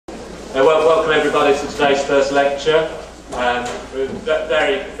Welcome everybody to today's first lecture. We're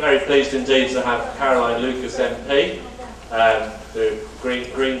very pleased indeed to have Caroline Lucas MP, the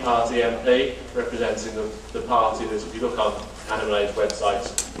Green Party MP, representing the party that, if you look on Animal Aid's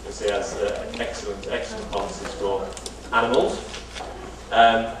website, you'll see has excellent policies for animals.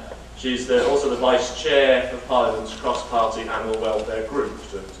 She's also the Vice Chair of Parliament's cross-party animal welfare group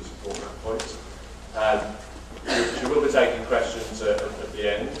to support that point. She will be taking questions at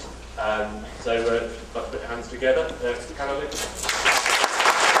the end. So let's put your hands together. Caroline.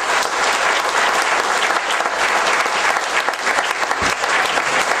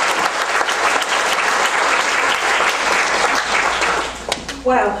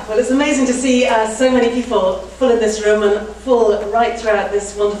 Wow, well, it's amazing to see so many people full in this room and full right throughout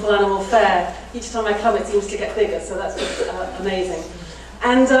this wonderful animal fair. Each time I come it seems to get bigger, so that's just amazing.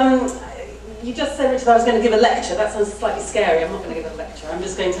 And you just said, Richard, I was going to give a lecture. That sounds slightly scary. I'm not going to give a lecture. I'm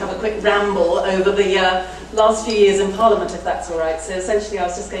just going to have a quick ramble over the last few years in Parliament, if that's all right. So essentially I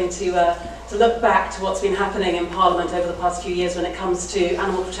was just going to look back to what's been happening in Parliament over the past few years when it comes to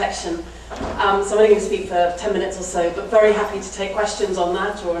animal protection. So I'm only going to speak for 10 minutes or so, but very happy to take questions on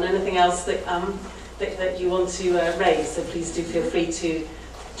that or on anything else that, that you want to raise. So please do feel free to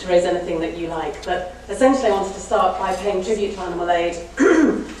raise anything that you like. But essentially I wanted to start by paying tribute to Animal Aid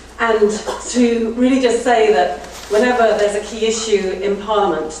and to really just say that whenever there's a key issue in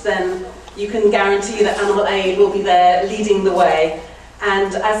Parliament, then you can guarantee that Animal Aid will be there leading the way.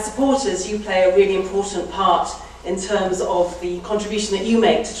 And as supporters, you play a really important part in terms of the contribution that you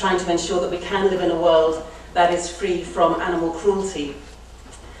make to trying to ensure that we can live in a world that is free from animal cruelty.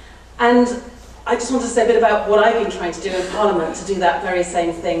 And I just want to say a bit about what I've been trying to do in Parliament to do that very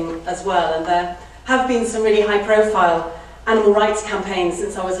same thing as well. And there have been some really high-profile animal rights campaigns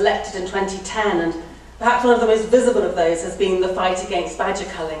since I was elected in 2010, and perhaps one of the most visible of those has been the fight against badger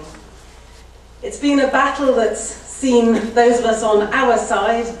culling. It's been a battle that's seen those of us on our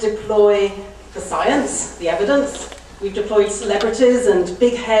side deploy the science, the evidence. We've deployed celebrities and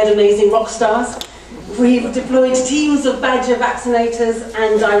big-haired amazing rock stars. We've deployed teams of badger vaccinators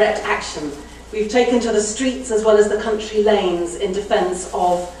and direct action. We've taken to the streets as well as the country lanes in defence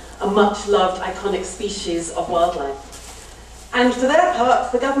of a much-loved iconic species of wildlife. And for their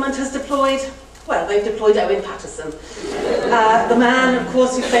part, the government has deployed, well, they've deployed Owen Paterson. The man, of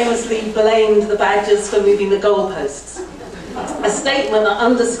course, who famously blamed the badgers for moving the goalposts. A statement that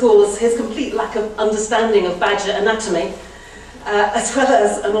underscores his complete lack of understanding of badger anatomy, as well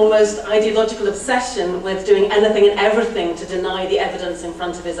as an almost ideological obsession with doing anything and everything to deny the evidence in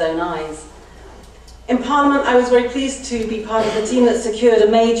front of his own eyes. In Parliament, I was very pleased to be part of the team that secured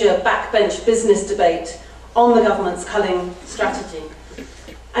a major backbench business debate on the government's culling strategy.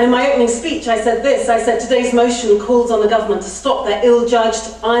 And in my opening speech I said this, I said today's motion calls on the government to stop their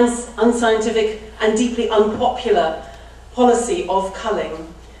ill-judged, unscientific and deeply unpopular policy of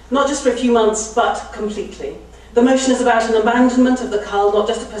culling, not just for a few months but completely. The motion is about an abandonment of the cull, not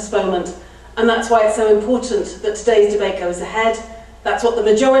just a postponement, and that's why it's so important that today's debate goes ahead. That's what the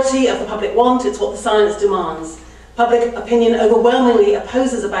majority of the public want, it's what the science demands. Public opinion overwhelmingly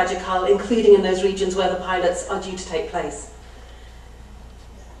opposes a badger cull, including in those regions where the pilots are due to take place.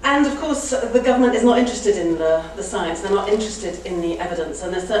 And of course, the government is not interested in the science, they're not interested in the evidence,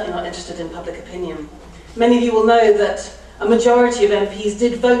 and they're certainly not interested in public opinion. Many of you will know that a majority of MPs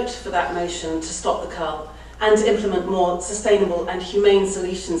did vote for that motion to stop the cull and to implement more sustainable and humane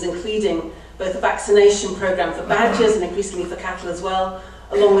solutions, including both a vaccination programme for badgers and increasingly for cattle as well,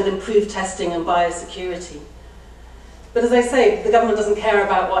 along with improved testing and biosecurity. But as I say, the government doesn't care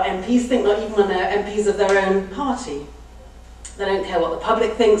about what MPs think, not even when they're MPs of their own party. They don't care what the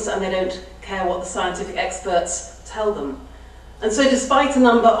public thinks, and they don't care what the scientific experts tell them. And so despite a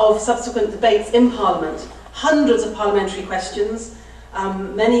number of subsequent debates in Parliament, hundreds of parliamentary questions,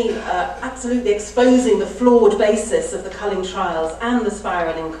 many absolutely exposing the flawed basis of the culling trials and the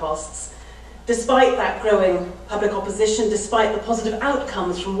spiralling costs, despite that growing public opposition, despite the positive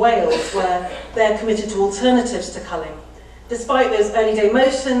outcomes from Wales, where they're committed to alternatives to culling, despite those early day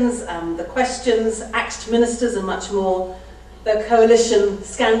motions, the questions, axed ministers and much more, the coalition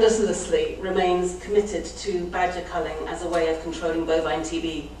scandalously remains committed to badger culling as a way of controlling bovine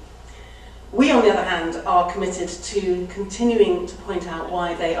TB. We, on the other hand, are committed to continuing to point out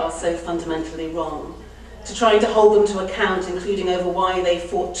why they are so fundamentally wrong, to trying to hold them to account, including over why they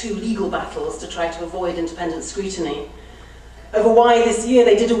fought 2 legal battles to try to avoid independent scrutiny, over why this year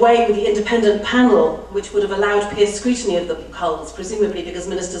they did away with the independent panel which would have allowed peer scrutiny of the culls, presumably because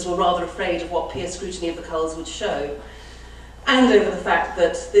ministers were rather afraid of what peer scrutiny of the culls would show, and over the fact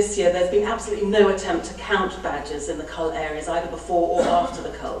that this year there's been absolutely no attempt to count badgers in the cull areas, either before or after the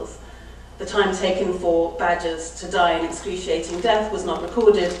culls. the time taken for badgers to die an excruciating death was not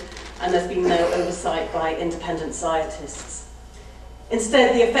recorded, and there's been no oversight by independent scientists.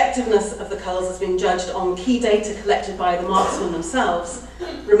 Instead, the effectiveness of the culls has been judged on key data collected by the marksmen themselves.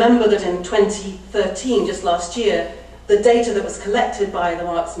 Remember that in 2013, just last year, the data that was collected by the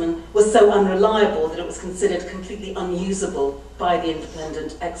marksmen was so unreliable that it was considered completely unusable by the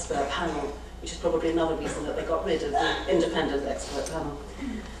independent expert panel, which is probably another reason that they got rid of the independent expert panel.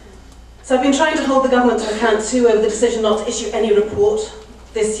 So I've been trying to hold the government to account too over the decision not to issue any report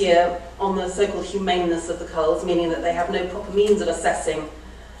this year on the so-called humaneness of the culls, meaning that they have no proper means of assessing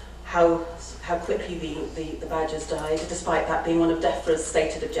how quickly the badgers died, despite that being one of DEFRA's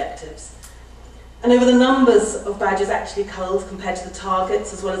stated objectives. And over the numbers of badgers actually culled compared to the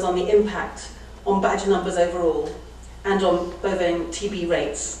targets, as well as on the impact on badger numbers overall, and on bovine TB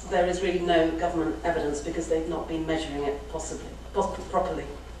rates, there is really no government evidence because they've not been measuring it properly.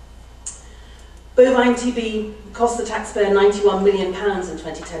 Bovine TB cost the taxpayer £91 million in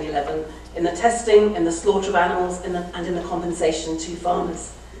 2010-11 in the testing, in the slaughter of animals, and in the compensation to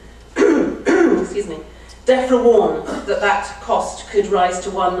farmers. Excuse me. DEFRA warned that that cost could rise to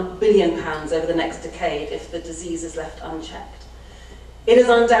 £1 billion over the next decade if the disease is left unchecked. It is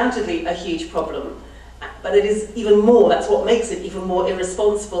undoubtedly a huge problem, but it is even more, that's what makes it even more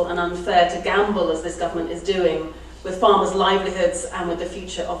irresponsible and unfair to gamble, as this government is doing, with farmers' livelihoods and with the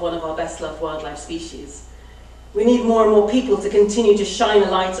future of one of our best-loved wildlife species. We need more and more people to continue to shine a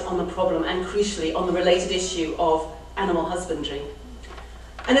light on the problem and, crucially, on the related issue of animal husbandry.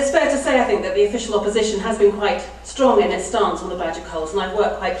 And it's fair to say, I think, that the official opposition has been quite strong in its stance on the badger culls, and I've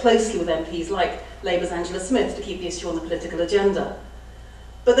worked quite closely with MPs like Labour's Angela Smith to keep the issue on the political agenda.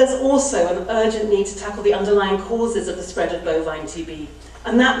 But there's also an urgent need to tackle the underlying causes of the spread of bovine TB,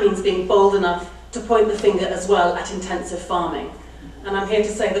 and that means being bold enough to point the finger as well at intensive farming. And I'm here to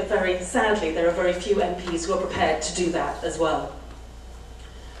say that very sadly there are very few MPs who are prepared to do that as well.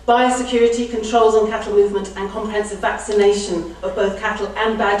 Biosecurity, controls on cattle movement and comprehensive vaccination of both cattle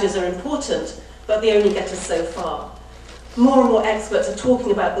and badgers are important, but they only get us so far. More and more experts are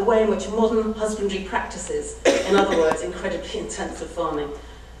talking about the way in which modern husbandry practices, in other words, incredibly intensive farming,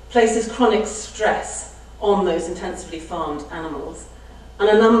 places chronic stress on those intensively farmed animals. And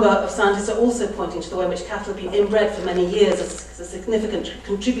a number of scientists are also pointing to the way in which cattle have been inbred for many years as a significant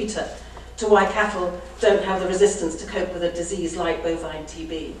contributor to why cattle don't have the resistance to cope with a disease like bovine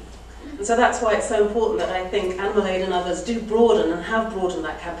TB. And so that's why it's so important that I think Animal Aid and others do broaden and have broadened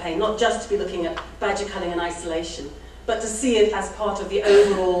that campaign, not just to be looking at badger culling in isolation, but to see it as part of the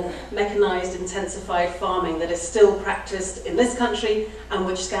overall mechanised, intensified farming that is still practised in this country and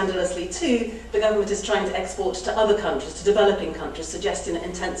which, scandalously too, the government is trying to export to other countries, to developing countries, suggesting that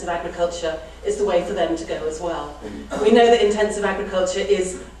intensive agriculture is the way for them to go as well. We know that intensive agriculture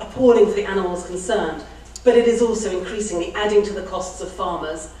is appalling for the animals concerned, but it is also increasingly adding to the costs of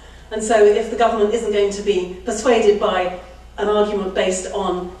farmers. And so if the government isn't going to be persuaded by an argument based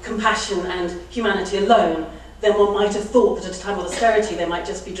on compassion and humanity alone, then one might have thought that at a time of austerity they might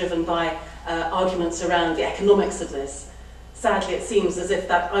just be driven by arguments around the economics of this. Sadly, it seems as if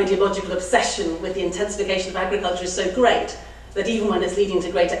that ideological obsession with the intensification of agriculture is so great that even when it's leading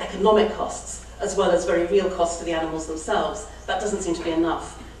to greater economic costs, as well as very real costs to the animals themselves, that doesn't seem to be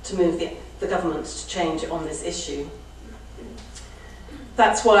enough to move the government to change on this issue.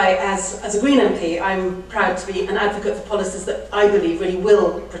 That's why, as a Green MP, I'm proud to be an advocate for policies that I believe really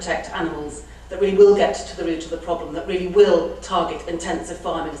will protect animals, that really will get to the root of the problem, that really will target intensive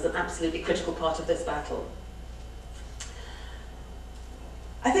farming as an absolutely critical part of this battle.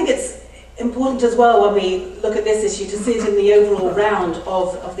 I think it's important as well when we look at this issue to see it in the overall round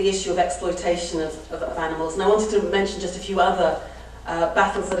of the issue of exploitation of animals. And I wanted to mention just a few other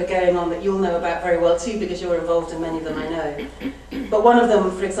battles that are going on that you'll know about very well too, because you're involved in many of them, I know. But one of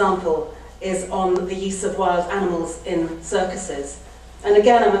them, for example, is on the use of wild animals in circuses. And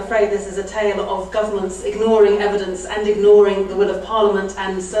again, I'm afraid this is a tale of governments ignoring evidence and ignoring the will of Parliament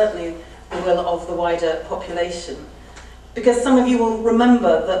and certainly the will of the wider population. Because some of you will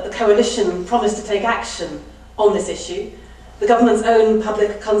remember that the coalition promised to take action on this issue. The government's own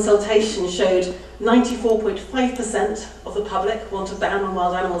public consultation showed 94.5% of the public want a ban on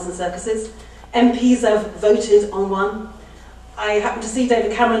wild animals in circuses. MPs have voted on one. I happened to see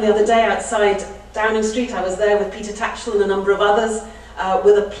David Cameron the other day outside Downing Street. I was there with Peter Tatchell and a number of others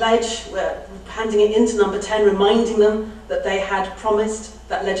with a pledge, handing it into Number 10, reminding them that they had promised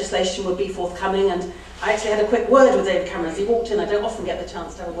that legislation would be forthcoming. And I actually had a quick word with David Cameron as he walked in. I don't often get the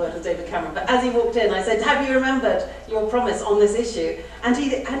chance to have a word with David Cameron, but as he walked in, I said, "Have you remembered your promise on this issue?" And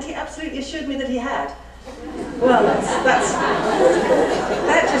he absolutely assured me that he had. Well, that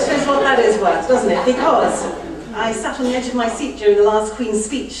just shows what that is worth, doesn't it? Because I sat on the edge of my seat during the last Queen's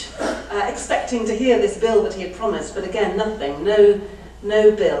speech, expecting to hear this bill that he had promised, but again, nothing.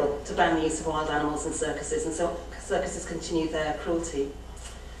 No bill to ban the use of wild animals in circuses, and so circuses continue their cruelty.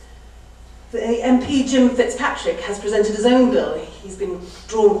 The MP Jim Fitzpatrick has presented his own bill. He's been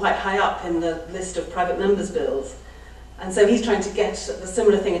drawn quite high up in the list of private members' bills. And so he's trying to get the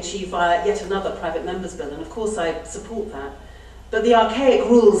similar thing achieved via yet another private members' bill, and of course I support that. But the archaic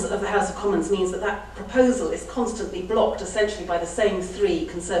rules of the House of Commons means that that proposal is constantly blocked essentially by the same three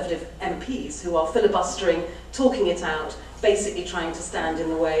Conservative MPs who are filibustering, talking it out, basically trying to stand in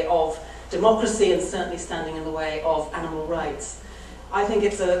the way of democracy and certainly standing in the way of animal rights. I think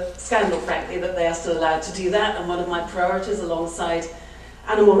it's a scandal, frankly, that they are still allowed to do that, and one of my priorities alongside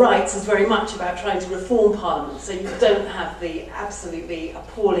animal rights is very much about trying to reform Parliament, so you don't have the absolutely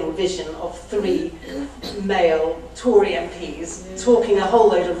appalling vision of three male Tory MPs talking a whole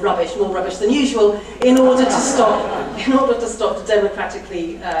load of rubbish, more rubbish than usual, in order to stop the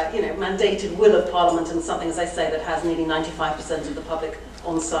democratically mandated will of Parliament, and something, as I say, that has nearly 95% of the public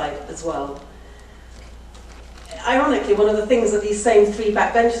on side as well. Ironically, one of the things that these same three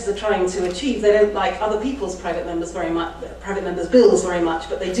backbenchers are trying to achieve, they don't like other people's private members' bills very much,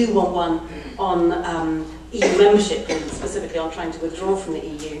 but they do want one on EU membership, and specifically on trying to withdraw from the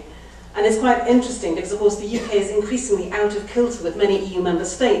EU. And it's quite interesting because, of course, the UK is increasingly out of kilter with many EU member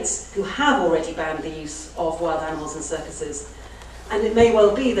states who have already banned the use of wild animals in circuses. And it may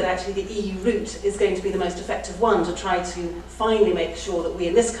well be that actually the EU route is going to be the most effective one to try to finally make sure that we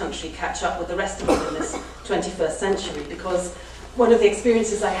in this country catch up with the rest of us in this 21st century. Because one of the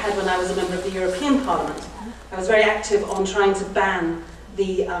experiences I had when I was a member of the European Parliament, I was very active on trying to ban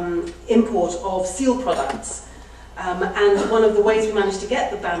the import of seal products. And one of the ways we managed to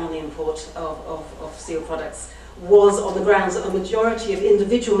get the ban on the import of seal products was on the grounds that a majority of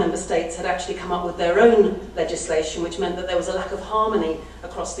individual member states had actually come up with their own legislation, which meant that there was a lack of harmony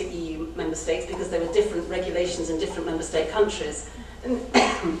across the EU member states because there were different regulations in different member state countries. And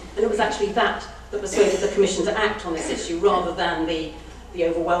it was actually that persuaded the Commission to act on this issue rather than the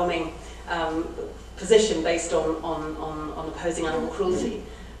overwhelming position based on opposing animal cruelty.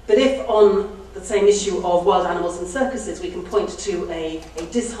 But if on the same issue of wild animals in circuses we can point to a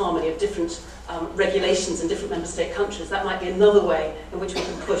disharmony of different regulations in different member state countries, that might be another way in which we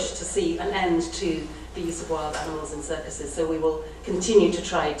can push to see an end to the use of wild animals in circuses. So we will continue to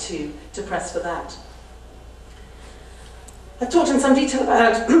try to press for that. I've talked in some detail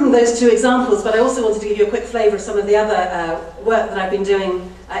about those two examples, but I also wanted to give you a quick flavour of some of the other work that I've been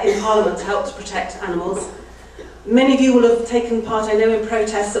doing in Parliament to help to protect animals. Many of you will have taken part, I know, in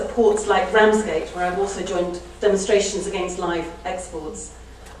protests at ports like Ramsgate, where I've also joined demonstrations against live exports.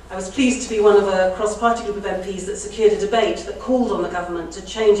 I was pleased to be one of a cross-party group of MPs that secured a debate that called on the government to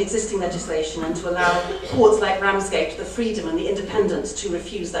change existing legislation and to allow ports like Ramsgate the freedom and the independence to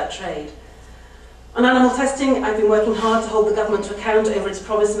refuse that trade. On animal testing, I've been working hard to hold the government to account over its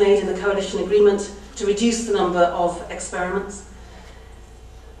promise made in the coalition agreement to reduce the number of experiments.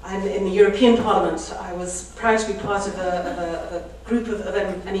 And in the European Parliament, I was proud to be part of a group of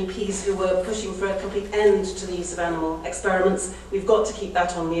MEPs who were pushing for a complete end to the use of animal experiments. We've got to keep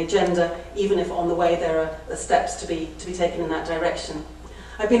that on the agenda, even if on the way there are steps to be taken in that direction.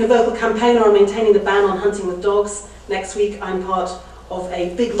 I've been a vocal campaigner on maintaining the ban on hunting with dogs. Next week, I'm part of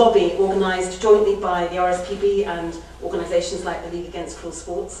a big lobby organised jointly by the RSPB and organisations like the League Against Cruel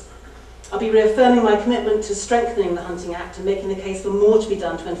Sports. I'll be reaffirming my commitment to strengthening the Hunting Act and making the case for more to be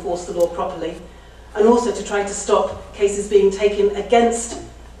done to enforce the law properly, and also to try to stop cases being taken against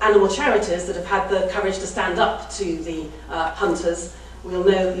animal charities that have had the courage to stand up to the hunters. You'll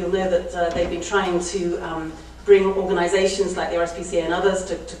know that they've been trying to bring organisations like the RSPCA and others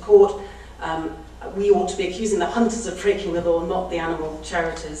to court. We ought to be accusing the hunters of breaking the law, not the animal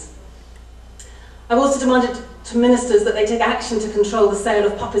charities. I've also demanded to ministers that they take action to control the sale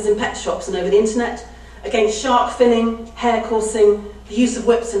of puppies in pet shops and over the internet, against shark finning, hair coursing, the use of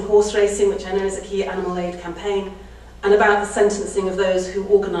whips in horse racing, which I know is a key animal aid campaign, and about the sentencing of those who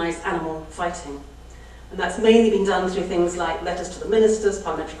organise animal fighting. And that's mainly been done through things like letters to the ministers,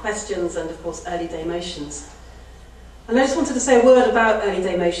 parliamentary questions, and of course early day motions. And I just wanted to say a word about early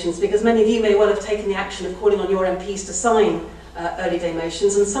day motions, because many of you may well have taken the action of calling on your MPs to sign early day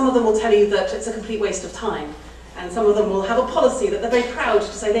motions, and some of them will tell you that it's a complete waste of time. And some of them will have a policy that they're very proud to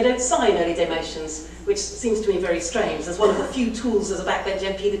say they don't sign early day motions, which seems to me very strange. There's one of the few tools as a backbench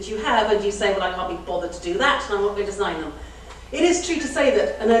MP that you have, and you say, well, I can't be bothered to do that, and I'm not going to sign them. It is true to say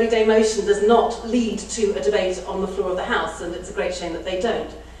that an early day motion does not lead to a debate on the floor of the House, and it's a great shame that they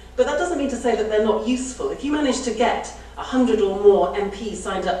don't. But that doesn't mean to say that they're not useful. If you manage to get 100 or more MPs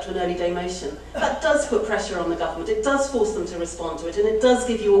signed up to an early day motion. That does put pressure on the government, it does force them to respond to it, and it does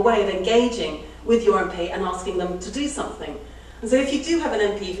give you a way of engaging with your MP and asking them to do something. And so if you do have an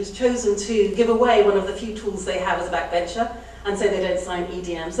MP who's chosen to give away one of the few tools they have as a backbencher and say they don't sign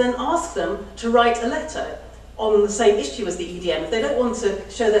EDMs, then ask them to write a letter on the same issue as the EDM. If they don't want to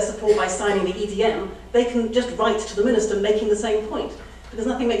show their support by signing the EDM, they can just write to the Minister making the same point. Because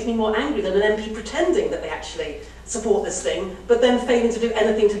nothing makes me more angry than an MP pretending that they actually support this thing, but then failing to do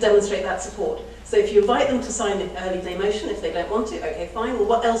anything to demonstrate that support. So if you invite them to sign the early day motion, if they don't want to, okay, fine. Well,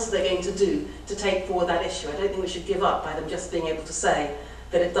 what else are they going to do to take forward that issue? I don't think we should give up by them just being able to say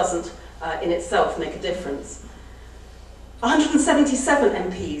that it doesn't in itself make a difference. 177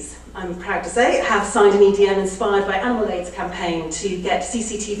 MPs, I'm proud to say, have signed an EDM inspired by Animal Aid's campaign to get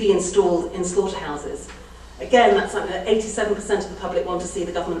CCTV installed in slaughterhouses. Again, that's something that 87% of the public want to see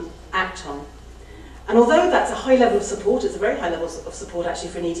the government act on. And although that's a high level of support, it's a very high level of support actually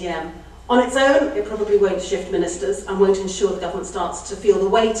for an EDM, on its own, it probably won't shift ministers and won't ensure the government starts to feel the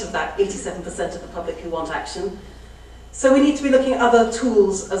weight of that 87% of the public who want action. So we need to be looking at other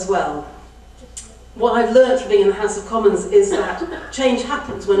tools as well. What I've learned from being in the House of Commons is that change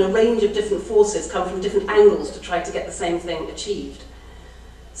happens when a range of different forces come from different angles to try to get the same thing achieved.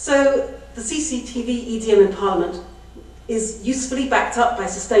 So the CCTV EDM in Parliament is usefully backed up by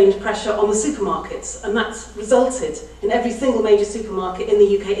sustained pressure on the supermarkets, and that's resulted in every single major supermarket in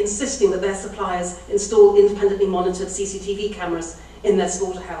the UK insisting that their suppliers install independently monitored CCTV cameras in their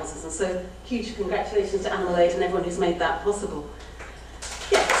slaughterhouses. And so huge congratulations to Animal Aid and everyone who's made that possible.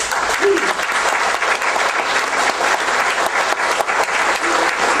 Yes, please.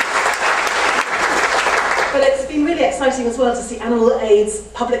 But it's been really exciting as well to see Animal Aid's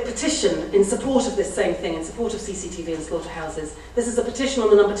public petition in support of this same thing, in support of CCTV in slaughterhouses. This is a petition on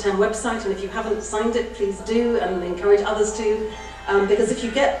the Number 10 website, and if you haven't signed it, please do, and encourage others to, because if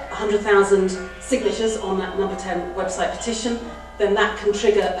you get 100,000 signatures on that Number 10 website petition, then that can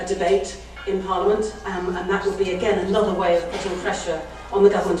trigger a debate in Parliament, and that will be, again, another way of putting pressure on the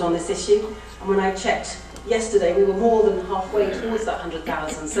government on this issue. And when I checked yesterday, we were more than halfway towards that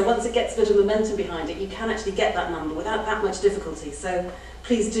 100,000. So once it gets a bit of momentum behind it, you can actually get that number without that much difficulty. So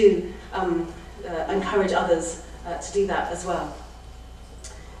please do encourage others to do that as well.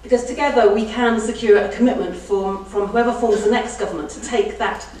 Because together we can secure a commitment from whoever forms the next government to take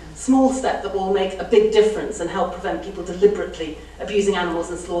that small step that will make a big difference and help prevent people deliberately abusing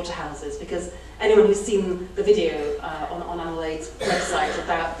animals in slaughterhouses. Because anyone who's seen the video on Animal Aid's website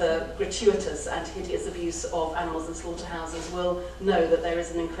about the gratuitous and hideous abuse of animals in slaughterhouses will know that there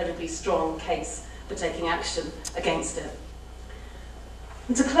is an incredibly strong case for taking action against it.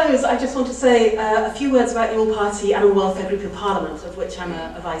 And to close, I just want to say a few words about the All-Party Animal Welfare Group in Parliament, of which I'm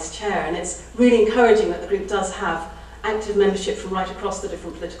a Vice Chair, and it's really encouraging that the group does have active membership from right across the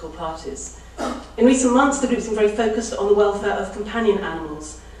different political parties. In recent months, the group's been very focused on the welfare of companion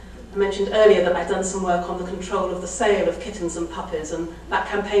animals. I mentioned earlier that I'd done some work on the control of the sale of kittens and puppies, and that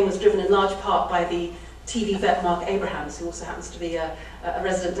campaign was driven in large part by the TV vet Mark Abrahams, who also happens to be a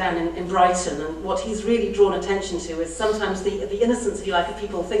resident down in Brighton. And what he's really drawn attention to is sometimes the innocence, if you like, of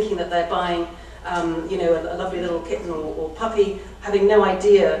people thinking that they're buying you know, a lovely little kitten or puppy, having no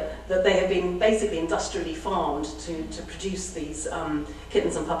idea that they have been basically industrially farmed to produce these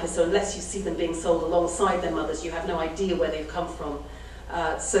kittens and puppies. So unless you see them being sold alongside their mothers, you have no idea where they've come from.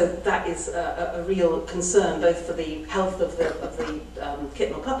 So that is a real concern, both for the health of the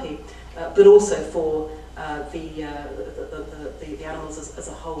kitten or puppy, but also for the animals as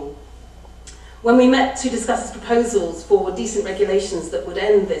a whole. When we met to discuss his proposals for decent regulations that would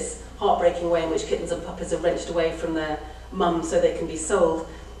end this heartbreaking way in which kittens and puppies are wrenched away from their mums so they can be sold,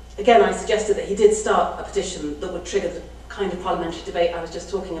 again I suggested that he did start a petition that would trigger the kind of parliamentary debate I was just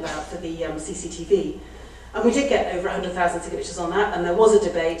talking about for the CCTV. And we did get over 100,000 signatures on that, and there was a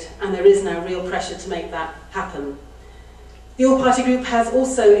debate, and there is now real pressure to make that happen. The All-Party Group has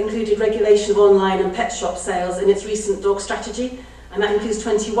also included regulation of online and pet shop sales in its recent dog strategy, and that includes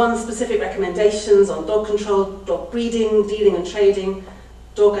 21 specific recommendations on dog control, dog breeding, dealing and trading,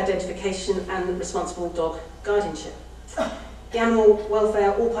 dog identification and responsible dog guardianship. The Animal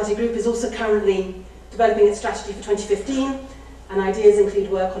Welfare All-Party Group is also currently developing its strategy for 2015, and ideas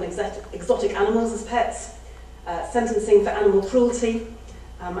include work on exotic animals as pets, sentencing for animal cruelty,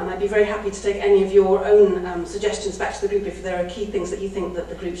 and I'd be very happy to take any of your own suggestions back to the group if there are key things that you think that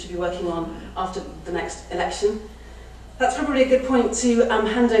the group should be working on after the next election. That's probably a good point to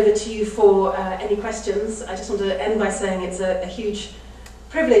hand over to you for any questions. I just want to end by saying it's a huge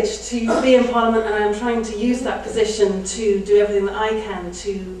privilege to be in Parliament, and I'm trying to use that position to do everything that I can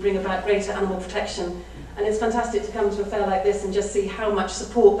to bring about greater animal protection And it's fantastic to come to a fair like this and just see how much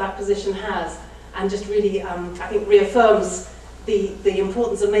support that position has, and just really, I think, reaffirms the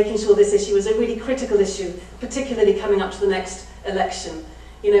importance of making sure this issue is a really critical issue, particularly coming up to the next election.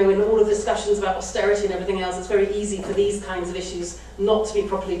 You know, in all of the discussions about austerity and everything else, it's very easy for these kinds of issues not to be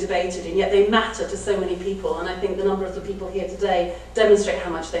properly debated, and yet they matter to so many people. And I think the number of the people here today demonstrate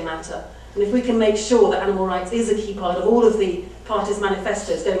how much they matter. And if we can make sure that animal rights is a key part of all of the parties'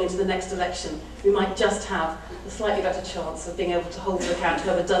 manifestos going into the next election, we might just have a slightly better chance of being able to hold to account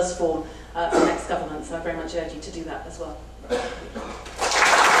whoever does form the next government. So I very much urge you to do that as well.